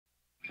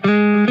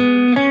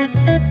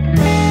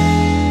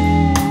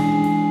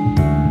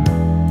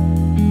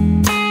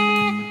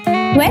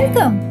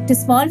Welcome to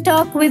Small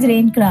Talk with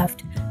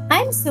Raincraft.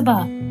 I'm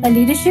Subha, a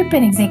leadership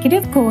and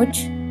executive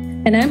coach.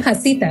 And I'm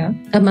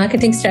Hasita, a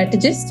marketing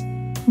strategist.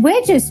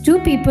 We're just two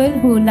people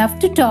who love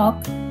to talk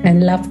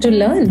and love to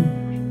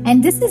learn.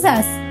 And this is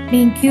us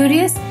being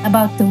curious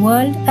about the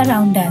world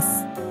around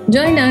us.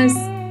 Join us.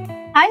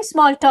 Hi,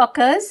 Small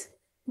Talkers.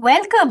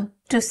 Welcome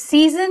to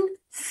Season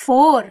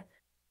 4.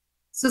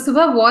 So,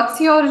 Subha, what's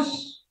your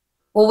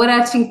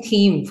overarching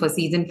theme for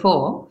Season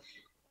 4?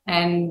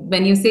 And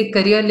when you say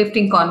career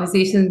lifting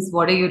conversations,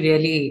 what are you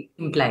really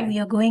implying? We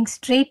are going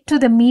straight to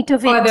the meat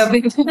of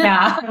it.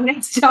 Yeah,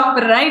 let's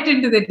jump right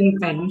into the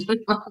deep end.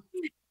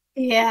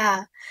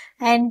 Yeah.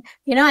 And,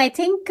 I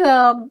think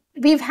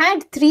we've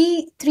had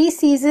three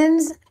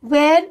seasons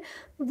where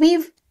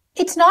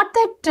it's not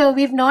that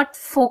we've not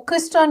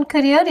focused on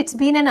career. It's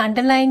been an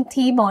underlying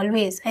theme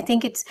always. I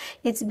think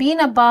it's been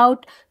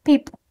about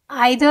people,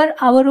 either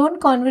our own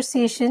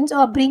conversations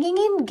or bringing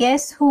in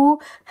guests who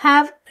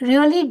have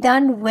really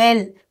done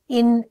well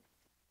in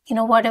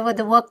whatever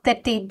the work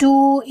that they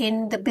do,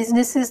 in the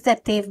businesses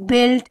that they've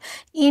built,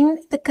 in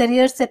the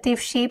careers that they've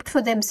shaped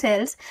for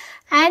themselves,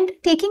 and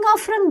taking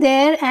off from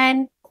there.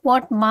 And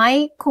what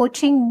my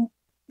coaching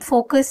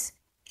focus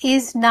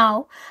is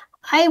now,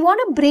 I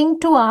want to bring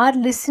to our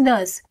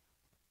listeners,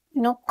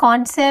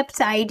 concepts,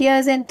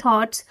 ideas, and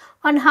thoughts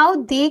on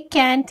how they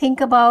can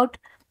think about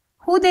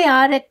who they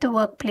are at the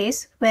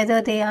workplace,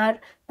 whether they are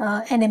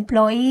an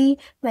employee,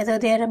 whether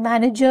they're a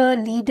manager,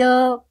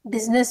 leader,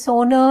 business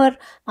owner,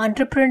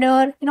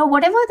 entrepreneur,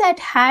 whatever that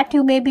hat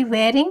you may be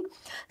wearing,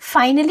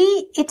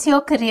 finally, it's your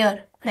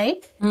career,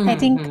 right? Mm-hmm. I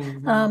think,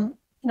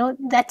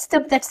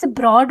 that's the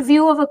broad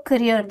view of a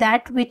career,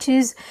 that which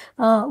is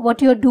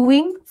what you're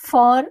doing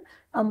for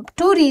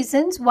two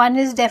reasons. One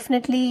is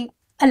definitely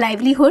a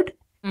livelihood.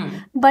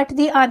 But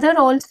the other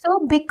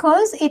also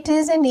because it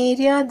is an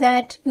area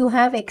that you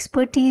have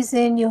expertise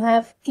in, you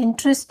have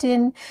interest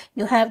in,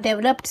 you have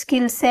developed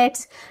skill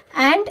sets,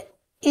 and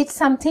it's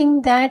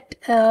something that,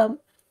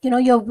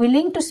 you're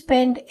willing to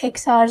spend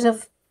X hours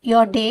of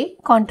your day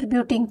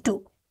contributing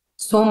to.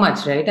 So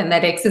much, right? And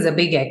that X is a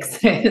big X.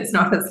 It's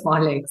not a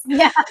small X.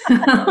 Yeah,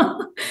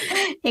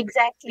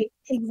 exactly.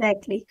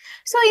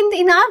 So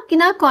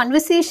in our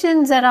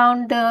conversations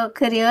around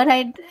career,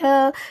 I'd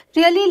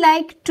really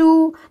like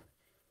to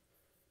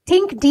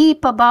think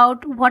deep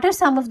about what are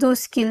some of those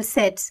skill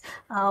sets.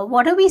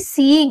 What are we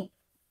seeing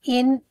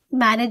in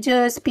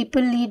managers,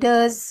 people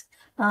leaders,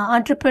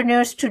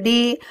 entrepreneurs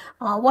today?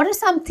 What are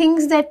some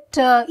things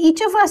that each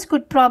of us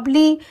could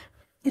probably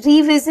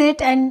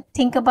revisit and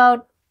think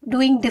about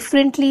doing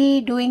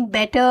differently, doing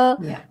better?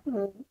 Yeah.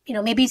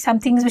 Maybe some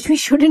things which we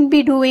shouldn't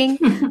be doing,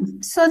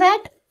 so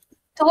that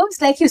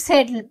those, like you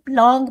said,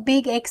 long,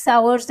 big X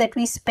hours that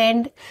we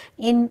spend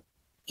in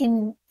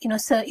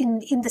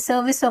the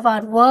service of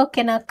our work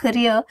and our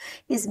career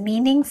is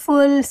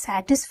meaningful,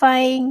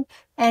 satisfying,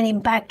 and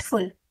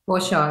impactful. For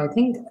sure, I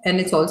think, and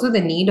it's also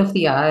the need of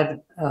the hour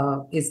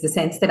is the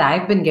sense that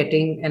I've been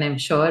getting, and I'm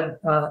sure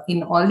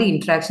in all the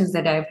interactions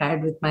that I've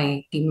had with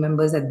my team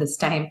members at this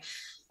time,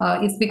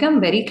 it's become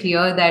very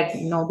clear that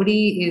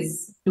nobody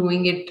is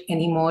doing it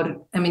anymore.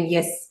 I mean,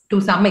 yes,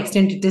 to some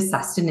extent it is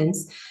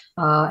sustenance.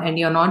 And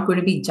you're not going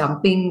to be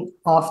jumping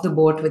off the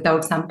boat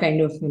without some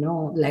kind of,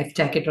 life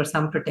jacket or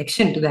some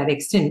protection to that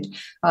extent.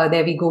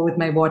 There we go with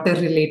my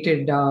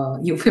water-related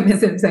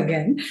euphemisms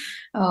again.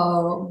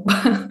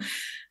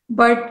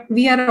 But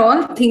we are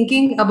all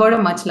thinking about a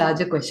much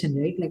larger question,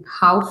 right? Like,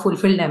 how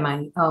fulfilled am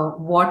I?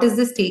 What is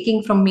this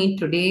taking from me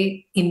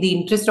today in the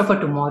interest of a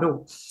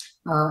tomorrow?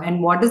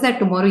 And what does that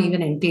tomorrow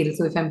even entail?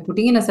 So if I'm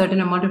putting in a certain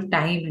amount of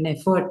time and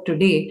effort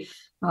today,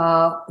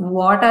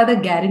 what are the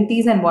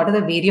guarantees and what are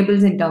the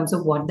variables in terms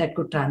of what that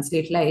could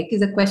translate like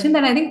is a question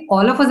that I think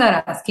all of us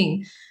are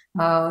asking.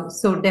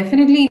 So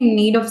definitely in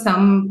need of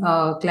some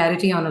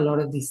clarity on a lot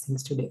of these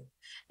things today.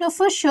 No,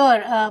 for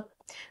sure.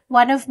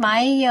 One of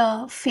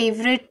my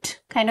favorite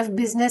kind of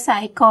business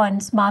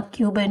icons, Mark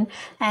Cuban,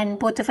 and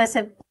both of us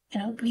have,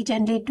 we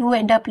generally do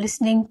end up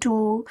listening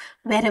to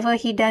wherever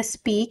he does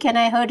speak. And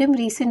I heard him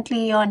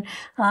recently on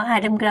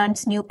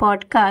adammgrant's new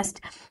podcast.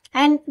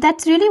 And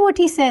that's really what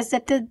he says,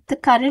 that the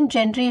current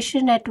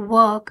generation at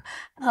work,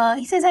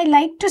 he says, I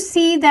like to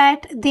see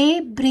that they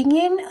bring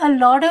in a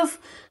lot of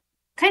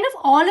kind of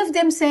all of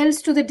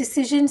themselves to the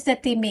decisions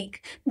that they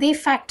make. They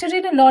factor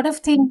in a lot of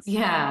things,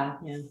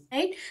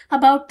 right,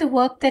 about the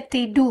work that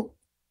they do.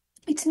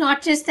 It's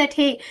not just that,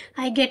 hey,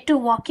 I get to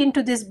walk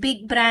into this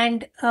big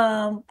brand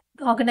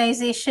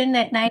organization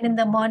at 9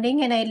 a.m.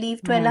 and I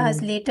leave 12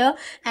 hours later,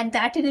 and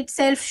that in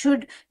itself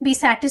should be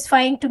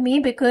satisfying to me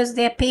because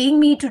they're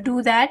paying me to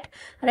do that,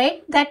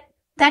 right? That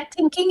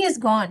thinking is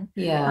gone.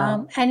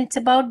 And it's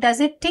about, does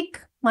it tick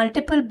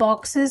multiple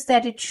boxes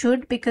that it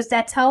should, because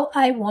that's how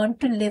I want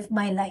to live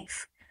my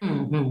life.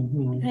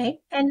 Right?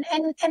 And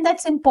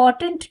that's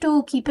important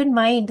to keep in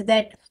mind,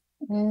 that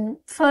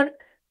for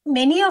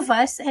many of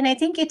us, and I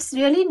think it's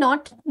really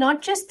not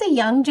just the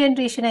young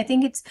generation. I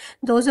think it's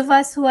those of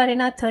us who are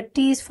in our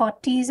 30s,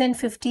 40s and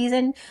 50s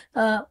and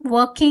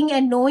working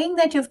and knowing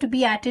that you have to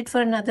be at it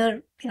for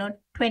another,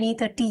 20,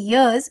 30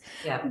 years,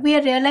 Yeah. we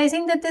are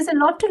realizing that there's a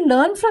lot to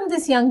learn from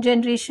this young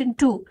generation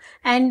too.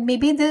 And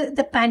maybe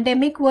the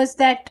pandemic was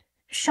that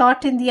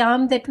shot in the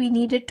arm that we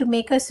needed to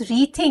make us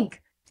rethink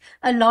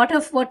a lot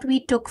of what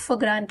we took for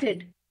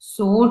granted.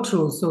 So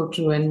true, so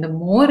true. And the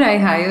more I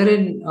hire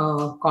in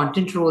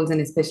content roles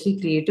and especially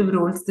creative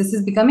roles, this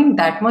is becoming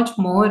that much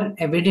more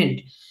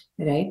evident,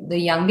 right? The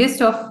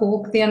youngest of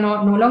folk, they are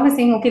not no longer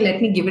saying, okay,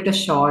 let me give it a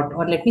shot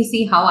or let me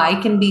see how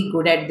I can be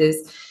good at this.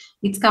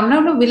 It's come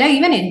down to, will I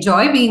even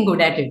enjoy being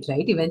good at it,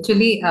 right?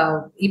 Eventually,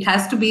 it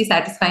has to be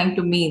satisfying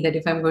to me that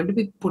if I'm going to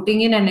be putting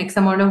in an X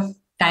amount of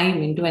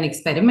time into an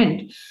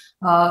experiment,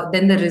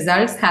 then the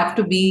results have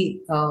to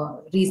be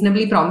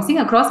reasonably promising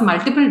across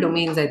multiple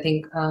domains, I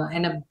think.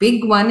 And a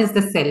big one is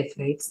the self,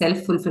 right?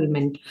 Self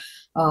fulfillment,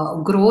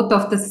 growth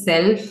of the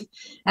self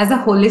as a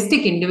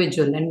holistic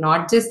individual and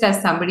not just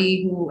as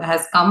somebody who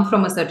has come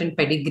from a certain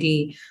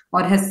pedigree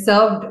or has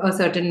served a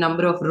certain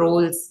number of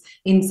roles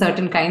in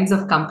certain kinds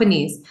of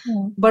companies.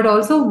 But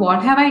also,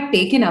 what have I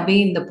taken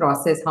away in the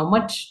process? How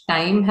much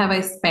time have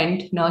I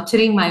spent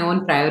nurturing my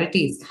own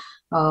priorities?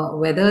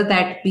 Whether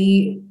that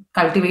be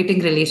cultivating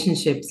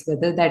relationships,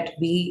 whether that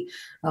be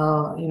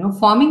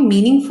forming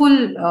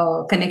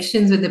meaningful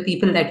connections with the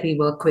people that we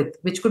work with,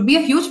 which could be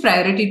a huge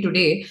priority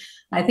today.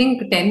 I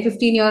think 10,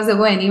 15 years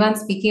ago, anyone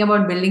speaking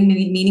about building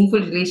meaningful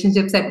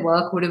relationships at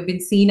work would have been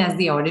seen as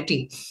the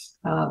oddity.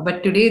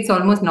 But today it's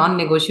almost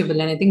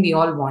non-negotiable, and I think we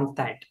all want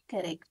that.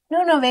 Correct.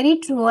 No, very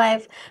true.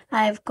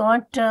 I've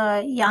got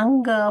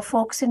young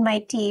folks in my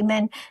team,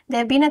 and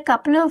there have been a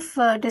couple of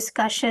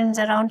discussions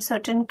around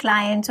certain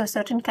clients or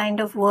certain kind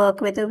of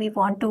work, whether we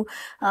want to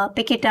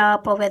pick it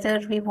up or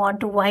whether we want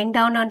to wind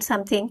down on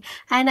something.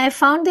 And I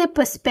found their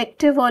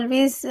perspective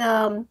always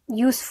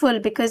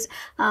useful because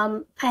I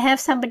have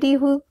somebody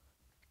who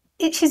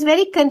she's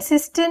very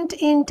consistent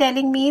in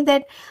telling me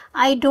that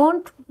I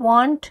don't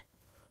want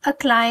a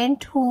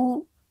client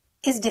who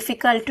is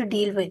difficult to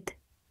deal with.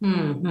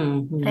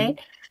 Right?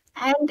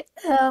 And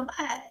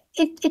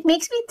it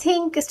makes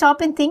me stop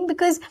and think,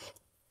 because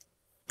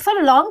for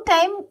a long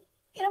time,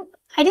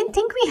 I didn't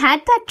think we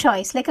had that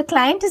choice. Like, a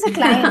client is a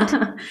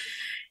client.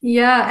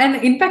 Yeah, and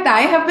in fact,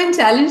 I have been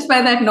challenged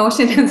by that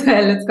notion as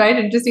well. It's quite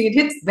interesting. It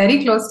hits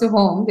very close to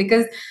home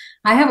because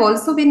I have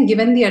also been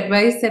given the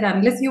advice that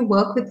unless you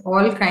work with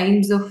all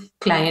kinds of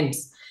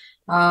clients,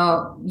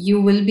 you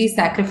will be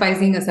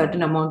sacrificing a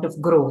certain amount of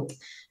growth.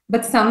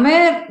 But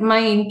somewhere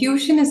my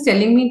intuition is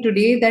telling me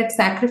today that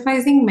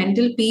sacrificing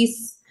mental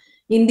peace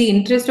in the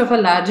interest of a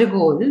larger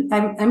goal,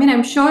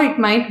 I'm sure it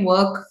might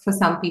work for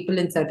some people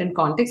in certain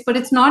contexts, but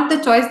it's not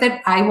the choice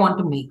that I want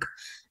to make.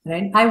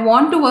 Right. I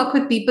want to work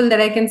with people that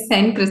I can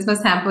send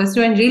Christmas hampers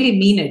to and really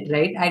mean it.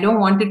 Right. I don't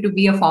want it to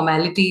be a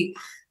formality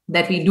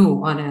that we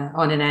do on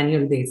an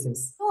annual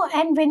basis. Oh,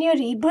 and when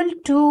you're able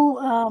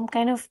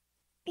to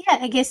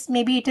I guess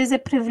maybe it is a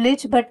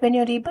privilege, but when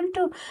you're able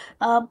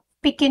to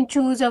pick and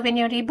choose, or when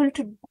you're able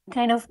to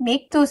kind of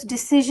make those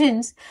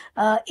decisions,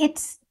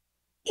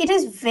 it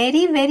is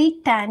very, very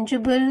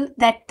tangible.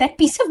 That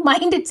peace of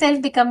mind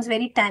itself becomes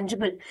very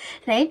tangible,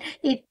 right?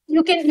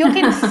 You can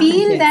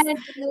feel Yes,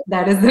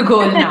 that is the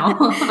goal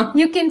now.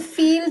 You can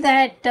feel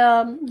that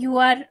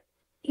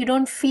you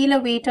don't feel a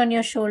weight on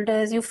your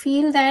shoulders. You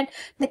feel that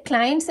the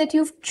clients that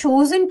you've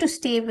chosen to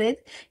stay with,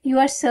 you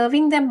are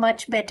serving them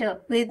much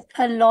better with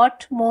a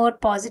lot more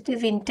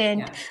positive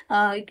intent.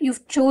 Yeah.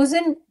 You've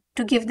chosen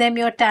to give them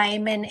your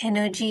time and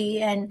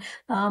energy, and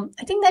I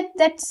think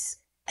that's,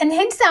 and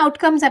hence the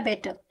outcomes are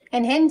better,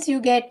 and hence you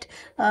get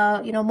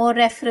more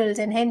referrals,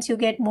 and hence you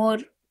get more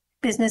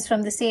business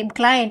from the same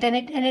client, and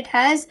it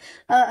has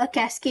a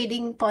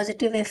cascading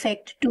positive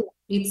effect too.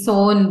 Its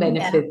own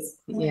benefits.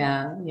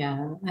 Yeah.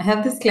 I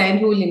have this client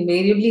who will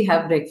invariably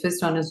have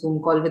breakfast on a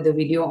Zoom call with the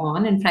video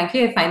on, and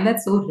frankly, I find that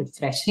so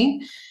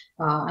refreshing.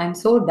 I'm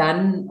so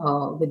done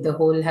with the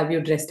whole, have you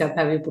dressed up?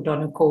 Have you put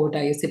on a coat?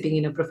 Are you sitting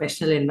in a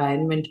professional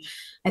environment?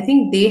 I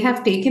think they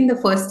have taken the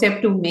first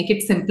step to make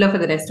it simpler for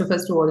the rest of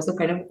us to also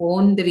kind of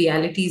own the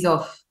realities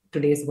of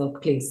today's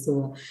workplace.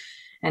 So,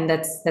 and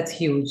that's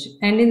huge.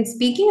 And in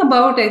speaking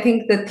about, I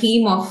think the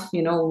theme of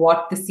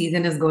what the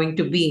season is going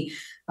to be,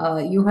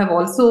 you have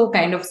also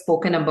kind of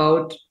spoken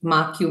about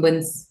Mark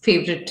Cuban's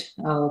favorite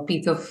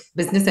piece of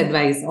business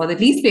advice, or the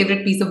least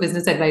favorite piece of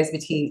business advice,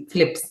 which he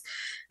flips.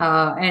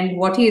 And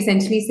what he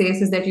essentially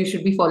says is that you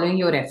should be following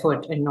your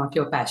effort and not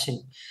your passion.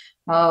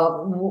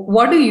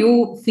 What do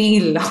you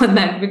feel on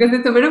that? Because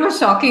it's a bit of a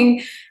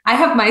shocking. I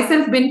have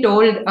myself been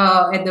told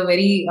at the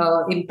very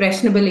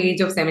impressionable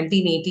age of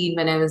 17, 18,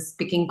 when I was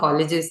picking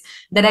colleges,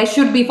 that I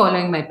should be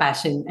following my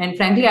passion. And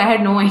frankly, I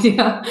had no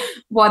idea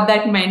what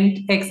that meant,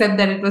 except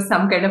that it was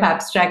some kind of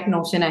abstract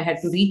notion I had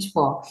to reach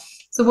for.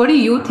 So what do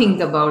you think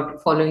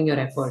about following your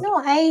effort?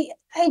 No, I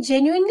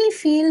genuinely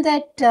feel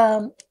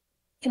that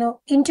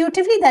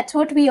intuitively that's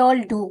what we all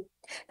do.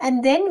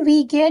 And then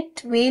we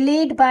get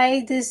waylaid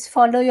by this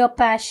follow your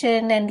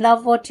passion and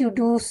love what you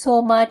do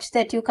so much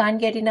that you can't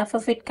get enough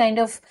of it kind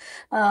of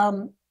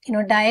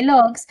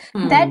dialogues,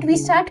 that we Mhm.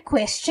 start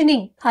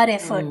questioning our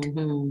effort,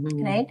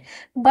 right?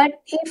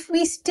 But if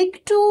we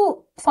stick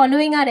to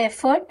following our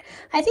effort,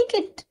 I think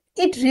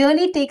it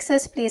really takes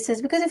us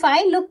places. Because if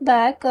I look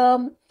back,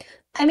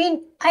 I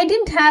mean, I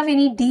didn't have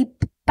any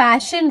deep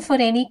passion for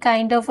any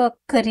kind of a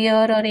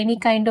career or any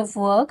kind of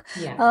work.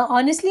 Yeah.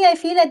 Honestly, I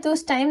feel at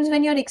those times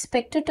when you're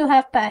expected to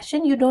have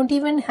passion, you don't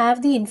even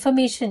have the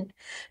information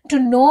to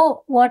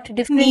know what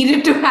different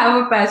Needed to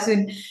have a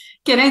passion.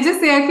 Can I just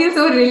say, I feel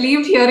so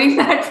relieved hearing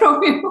that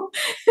from you.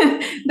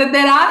 That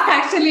there are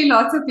actually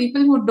lots of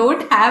people who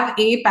don't have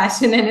a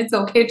passion, and it's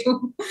okay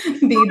to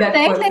be that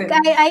right? person.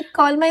 Like I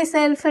call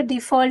myself a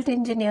default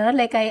engineer.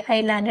 Like I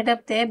landed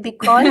up there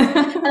because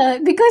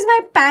my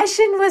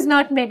passion was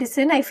not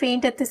medicine. I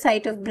faint at the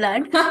sight of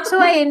blood. So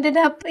I ended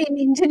up in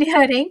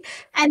engineering.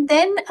 And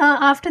then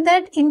after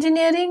that,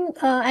 engineering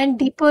and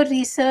deeper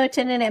research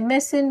and an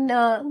MS in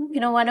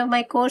one of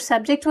my core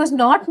subjects was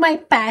not my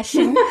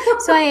passion.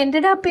 So I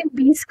ended up in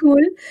B school,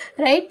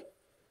 right?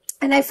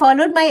 And I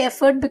followed my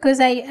effort because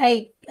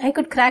I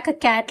could crack a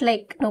cat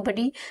like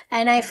nobody,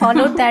 and I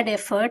followed that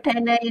effort,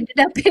 and I ended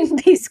up in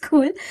B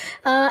school.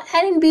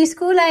 And in B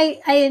school,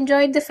 I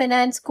enjoyed the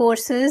finance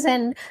courses,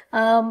 and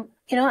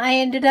I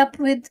ended up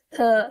with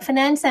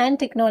finance and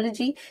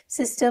technology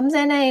systems,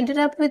 and I ended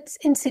up with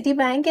in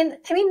Citibank. And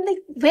I mean, like,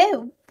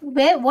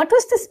 what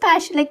was this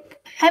passion? Like,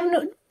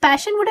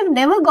 passion would have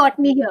never got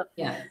me here.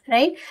 Yeah.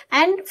 Right?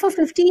 And for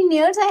 15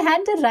 years, I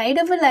had the ride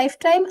of a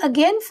lifetime,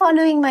 again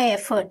following my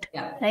effort.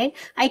 Yeah. Right?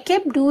 I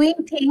kept doing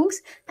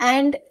things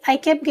and I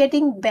kept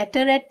getting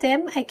better at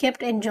them. I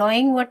kept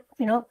enjoying what,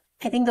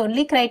 I think the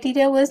only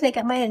criteria was like,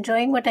 am I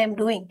enjoying what I'm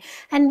doing?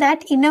 And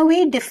that in a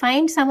way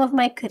defined some of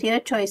my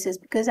career choices,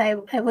 because I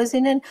was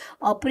in an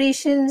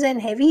operations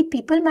and heavy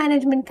people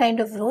management kind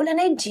of role, and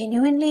I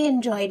genuinely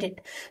enjoyed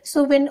it.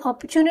 So when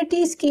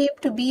opportunities came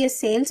to be a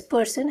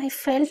salesperson, I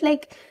felt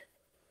like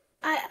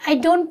I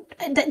don't,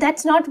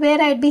 that's not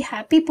where I'd be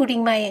happy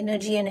putting my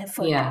energy and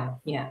effort. Yeah.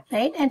 Yeah.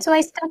 Right. And so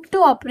I stuck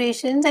to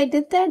operations. I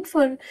did that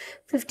for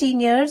 15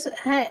 years.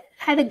 I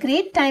had a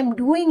great time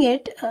doing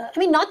it. I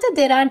mean, not that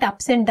there aren't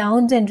ups and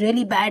downs and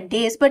really bad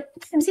days, but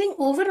I'm saying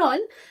overall,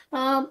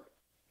 I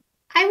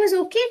was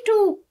okay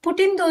to put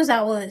in those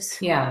hours.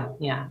 Yeah.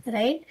 Yeah.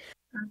 Right.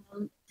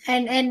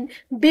 And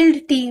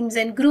build teams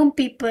and groom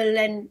people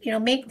and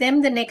make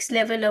them the next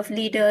level of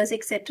leaders,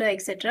 etc.,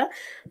 etc.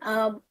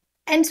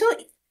 And so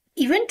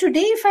even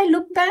today, if I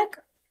look back,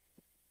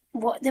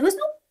 there was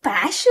no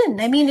passion.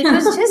 I mean, it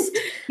was just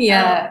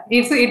Yeah.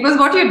 It was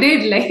what you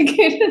did. Like,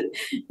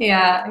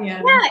 yeah.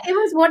 Yeah. yeah, it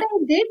was what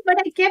I did, but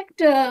I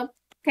kept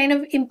kind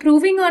of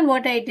improving on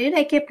what I did.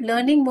 I kept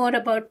learning more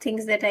about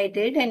things that I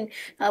did, and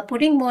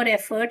putting more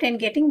effort and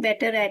getting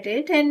better at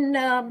it, and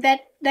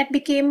that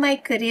became my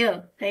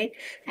career, right?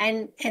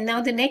 And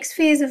now the next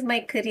phase of my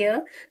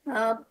career,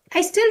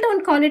 I still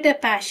don't call it a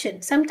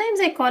passion. Sometimes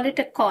I call it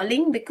a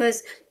calling,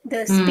 because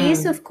the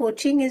space of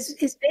coaching is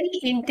very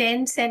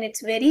intense, and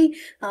it's very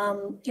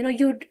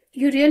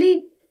you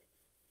really,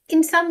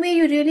 in some way,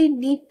 you really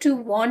need to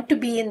want to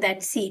be in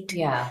that seat.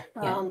 Yeah.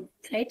 Yeah.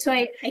 Right. So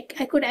I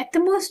could at the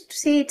most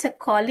say it's a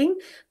calling,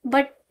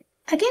 but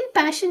again,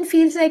 passion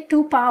feels like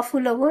too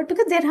powerful a word,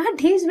 because there are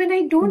days when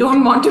I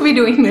Don't want to be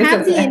doing this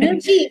have as the well.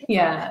 energy.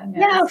 Yeah.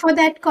 Yeah, for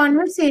that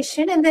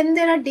conversation. And then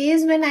there are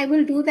days when I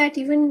will do that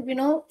even,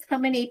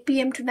 from an 8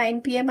 p.m. to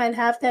 9 p.m. I'll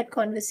have that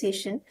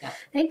conversation. Yeah.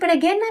 Right. But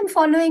again, I'm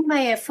following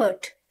my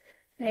effort.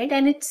 Right.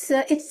 And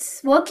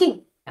it's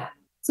working.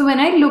 So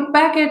when I look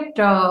back at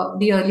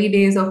the early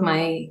days of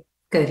my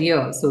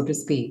career, so to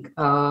speak,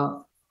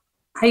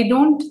 I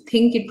don't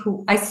think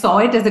I saw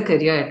it as a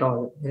career at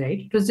all, right?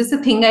 It was just a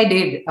thing I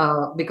did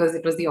because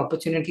it was the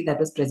opportunity that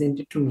was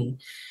presented to me.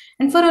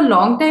 And for a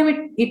long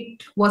time,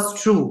 it was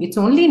true. It's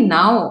only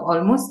now,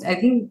 almost, I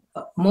think,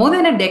 more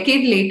than a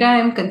decade later,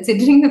 I'm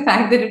considering the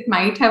fact that it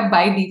might have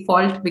by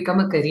default become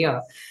a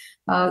career.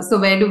 So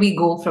where do we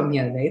go from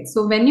here, right?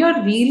 So when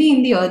you're really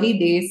in the early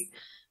days,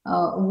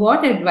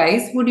 what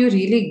advice would you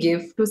really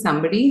give to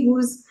somebody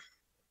who's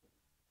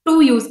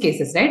two use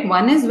cases, right?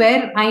 One is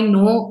where I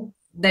know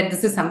that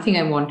this is something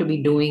I want to be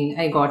doing.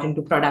 I got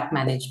into product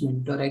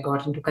management, or I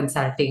got into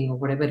consulting, or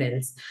whatever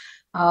else.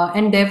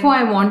 And therefore,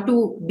 I want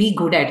to be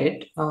good at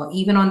it,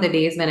 even on the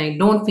days when I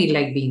don't feel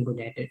like being good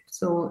at it.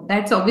 So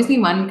that's obviously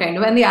one kind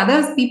of, and the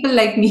others, people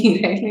like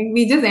me, right? Like,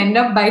 we just end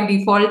up by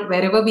default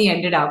wherever we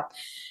ended up.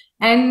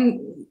 And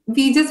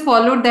we just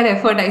followed that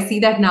effort. I see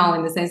that now,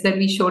 in the sense that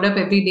we showed up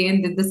every day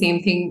and did the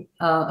same thing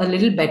a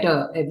little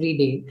better every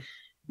day.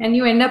 And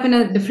you end up in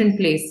a different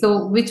place.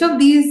 So which of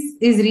these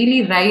is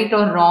really right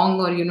or wrong?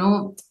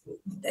 Or,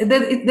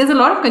 there's a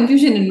lot of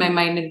confusion in my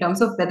mind in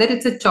terms of whether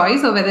it's a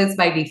choice or whether it's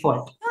by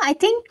default. I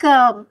think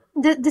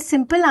the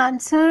simple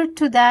answer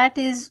to that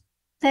is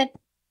that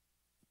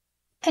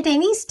at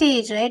any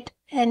stage, right?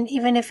 And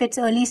even if it's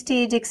early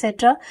stage,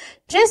 etc.,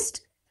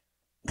 just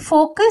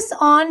focus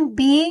on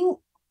being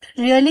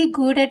really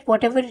good at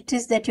whatever it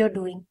is that you're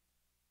doing.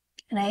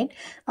 right?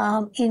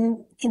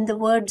 In the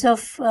words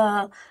of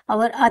our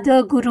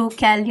other guru,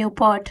 Cal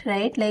Newport,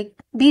 right? Like,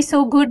 be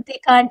so good they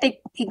can't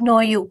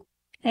ignore you,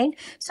 right?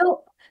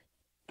 So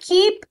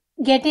keep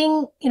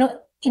getting,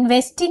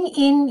 investing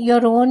in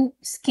your own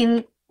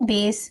skill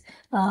base.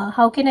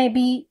 How can I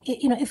be,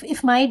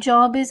 if my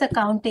job is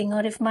accounting,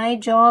 or if my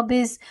job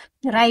is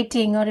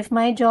writing, or if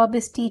my job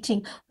is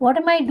teaching, what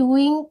am I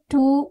doing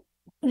to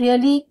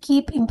really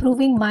keep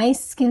improving my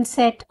skill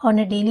set on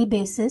a daily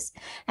basis,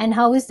 and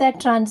how is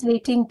that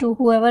translating to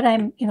whoever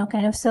I'm,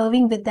 kind of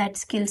serving with that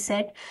skill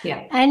set?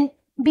 Yeah. And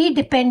be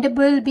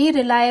dependable, be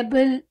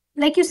reliable.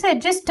 Like you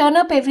said, just turn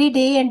up every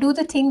day and do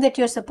the thing that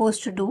you're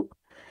supposed to do.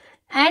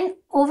 And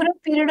over a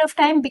period of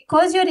time,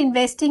 because you're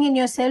investing in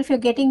yourself, you're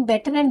getting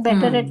better and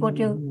better at what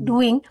you're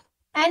doing.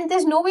 And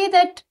there's no way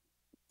that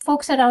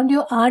folks around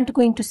you aren't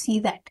going to see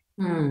that.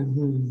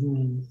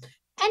 And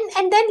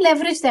then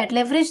leverage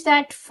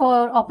that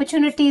for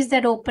opportunities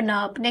that open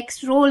up,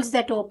 next roles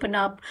that open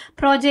up,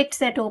 projects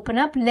that open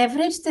up.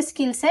 Leverage the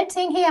skill set,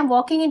 saying, hey, I'm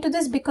walking into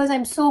this because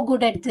I'm so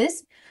good at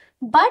this,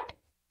 but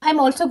I'm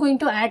also going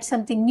to add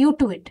something new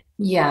to it.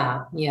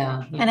 Yeah.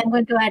 And I'm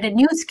going to add a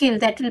new skill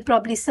that will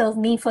probably serve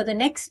me for the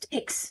next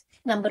X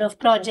number of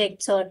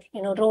projects or,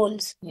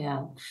 roles.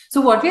 Yeah.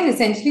 So what we're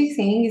essentially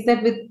saying is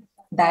that with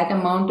that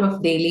amount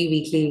of daily,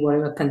 weekly,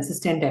 whatever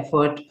consistent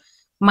effort,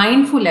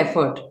 mindful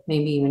effort,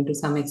 maybe even to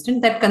some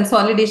extent, that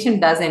consolidation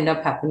does end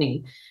up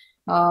happening.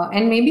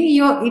 And maybe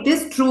it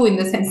is true in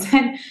the sense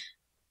that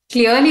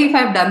clearly, if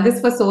I've done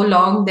this for so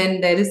long, then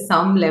there is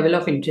some level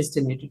of interest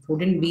in it. It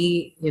wouldn't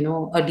be,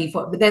 a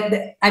default.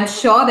 But I'm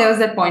sure there was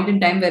that point in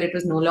time where it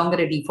was no longer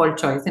a default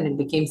choice, and it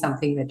became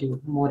something that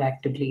you more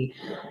actively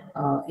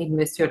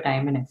invest your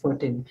time and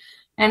effort in.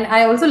 And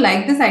I also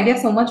like this idea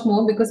so much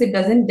more because it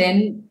doesn't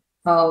then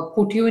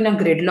put you in a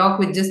gridlock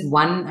with just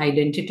one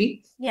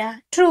identity. Yeah,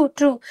 true.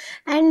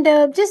 And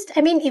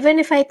even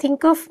if I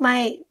think of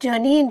my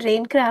journey in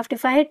Raincraft,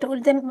 if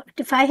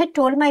I had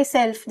told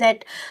myself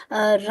that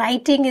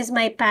writing is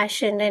my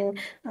passion, and,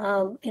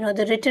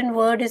 the written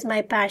word is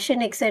my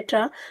passion,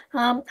 etc.,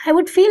 I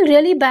would feel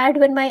really bad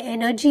when my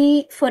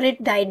energy for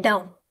it died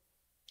down,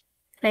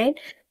 right?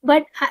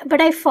 But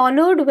I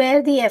followed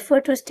where the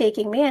effort was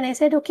taking me, and I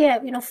said, okay,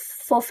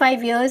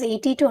 4-5 years,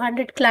 80 to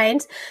 100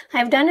 clients,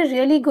 I've done a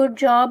really good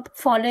job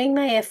following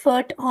my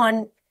effort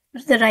on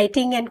the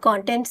writing and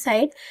content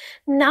side.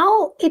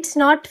 Now it's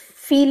not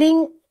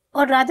feeling,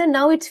 or rather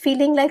now it's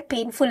feeling like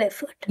painful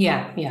effort.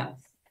 Yeah.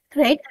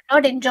 Right?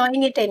 I'm not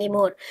enjoying it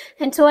anymore.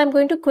 And so I'm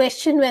going to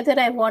question whether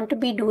I want to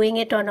be doing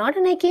it or not.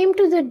 And I came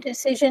to the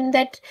decision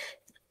that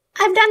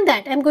I've done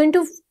that.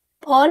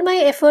 All my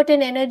effort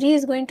and energy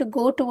is going to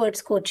go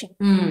towards coaching.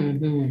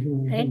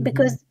 Right?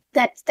 Because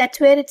that's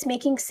where it's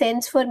making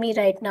sense for me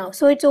right now.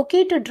 So it's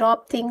okay to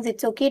drop things.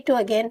 It's okay to,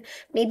 again,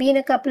 maybe in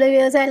a couple of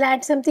years, I'll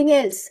add something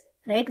else,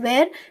 right?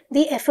 Where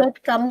the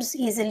effort comes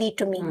easily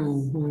to me.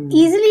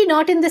 Easily,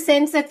 not in the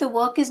sense that the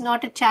work is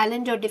not a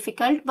challenge or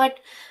difficult, but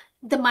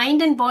the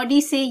mind and body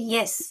say,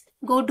 yes,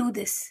 go do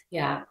this.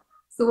 Yeah.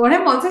 So what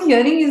I'm also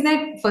hearing is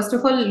that, first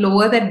of all,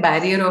 lower that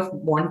barrier of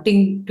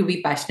wanting to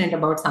be passionate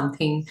about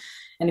something.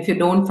 And if you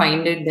don't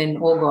find it, then,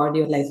 oh God,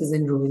 your life is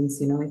in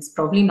ruins. It's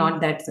probably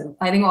not that.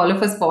 I think all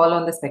of us fall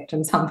on the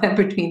spectrum somewhere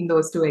between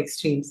those two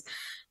extremes.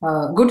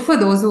 Good for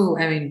those who,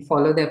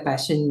 follow their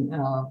passion.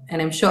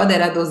 And I'm sure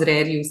there are those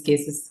rare use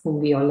cases whom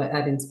we all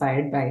are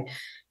inspired by.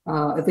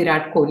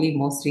 Virat Kohli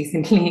most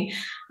recently.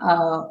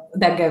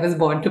 That guy was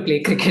born to play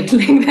cricket.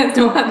 Like, there's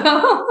no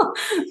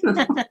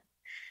other.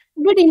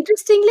 But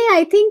interestingly,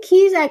 I think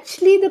he's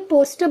actually the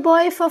poster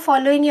boy for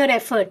following your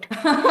effort.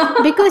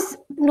 Because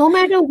no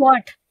matter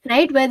what,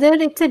 right, whether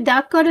it's a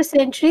duck or a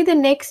century, the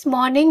next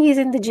morning he's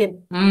in the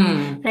gym.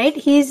 Right?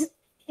 He's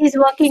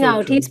working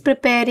out, he's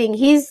preparing,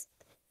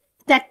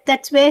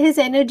 that's where his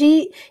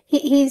energy,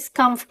 he's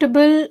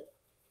comfortable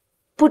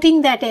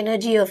putting that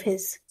energy of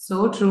his.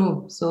 So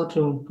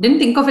true. Didn't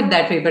think of it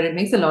that way, but it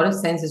makes a lot of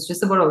sense. It's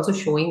just about also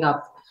showing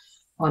up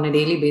on a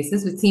daily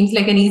basis, which seems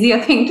like an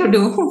easier thing to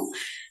do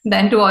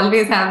than to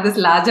always have this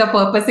larger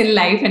purpose in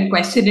life and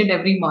question it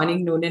every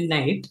morning, noon and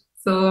night.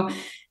 So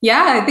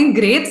yeah, I think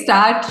great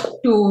start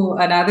to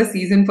another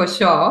season for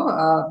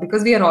sure,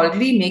 because we are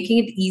already making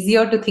it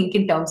easier to think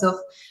in terms of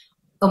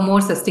a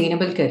more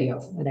sustainable career,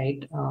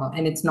 right?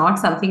 And it's not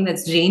something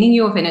that's draining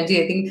you of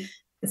energy. I think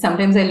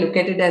sometimes I look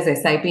at it as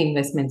SIP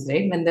investments,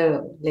 right? When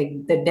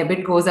the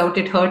debit goes out,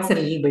 it hurts a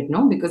little bit,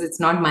 no? Because it's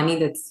not money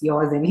that's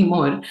yours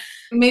anymore.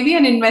 Maybe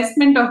an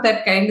investment of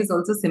that kind is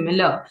also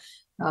similar.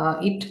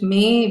 It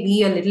may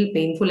be a little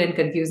painful and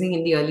confusing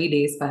in the early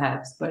days,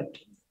 perhaps, but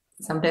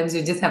sometimes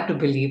you just have to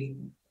believe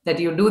that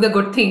you do the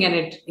good thing and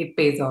it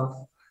pays off.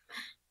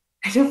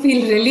 I do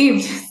feel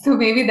relieved. So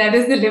maybe that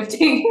is the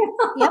lifting.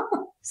 Yep,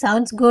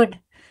 sounds good.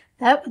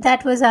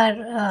 That was our...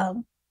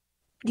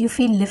 do you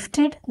feel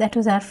lifted? That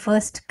was our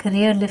first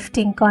career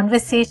lifting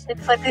conversation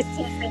for this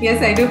season.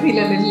 Yes, I do feel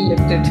a little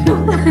lifted.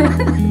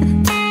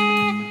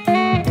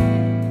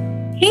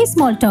 Hey,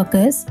 small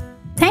talkers.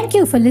 Thank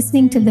you for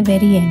listening till the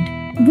very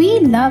end. We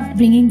love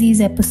bringing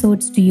these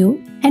episodes to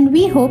you, and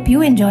we hope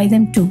you enjoy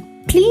them too.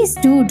 Please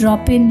do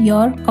drop in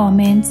your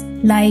comments,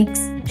 likes,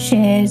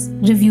 shares,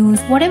 reviews,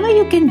 whatever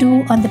you can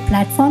do on the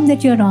platform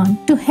that you're on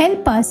to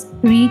help us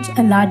reach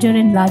a larger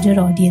and larger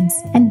audience.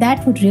 And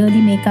that would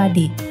really make our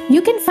day.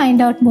 You can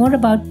find out more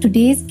about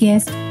today's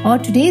guest or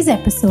today's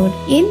episode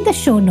in the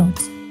show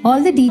notes.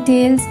 All the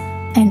details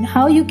and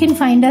how you can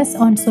find us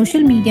on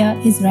social media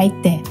is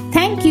right there.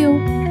 Thank you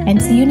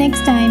and see you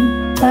next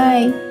time.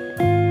 Bye.